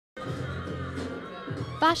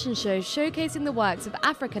Fashion shows showcasing the works of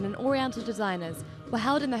African and Oriental designers were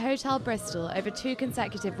held in the Hotel Bristol over 2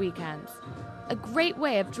 consecutive weekends. A great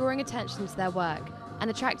way of drawing attention to their work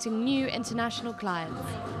and attracting new international clients.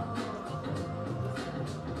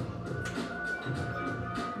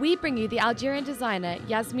 We bring you the Algerian designer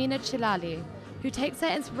Yasmina Chilali, who takes her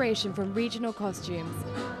inspiration from regional costumes.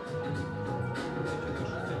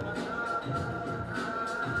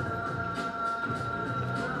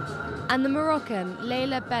 And the Moroccan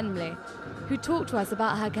Leila Benmli, who talked to us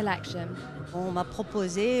about her collection. On m'a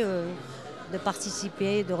proposé de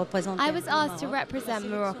participer, de représenter. I was asked to represent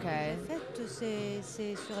Morocco. C'est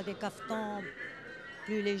sur des caftans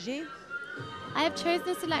plus légers. I have chosen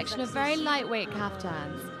a selection of very lightweight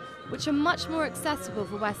kaftans, which are much more accessible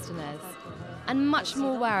for Westerners and much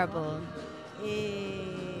more wearable.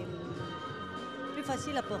 Et plus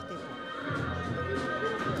facile à porter.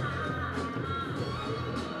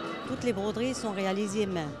 Toutes les broderies sont réalisées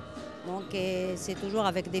main. Donc c'est toujours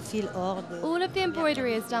avec des fils hors de... All of the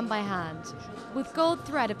embroidery is done by hand, with gold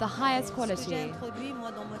thread of the highest quality.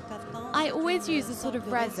 I always use a sort of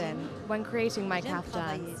resin when creating my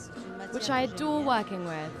kaftans, which I adore working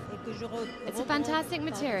with. It's a fantastic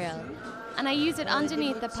material, and I use it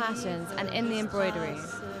underneath the patterns and in the embroidery.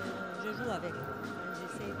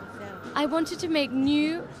 I wanted to make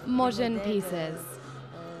new, modern pieces.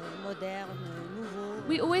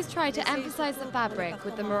 We always try to emphasize the fabric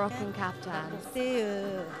with the Moroccan kaftans.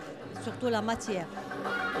 Surtout la matière.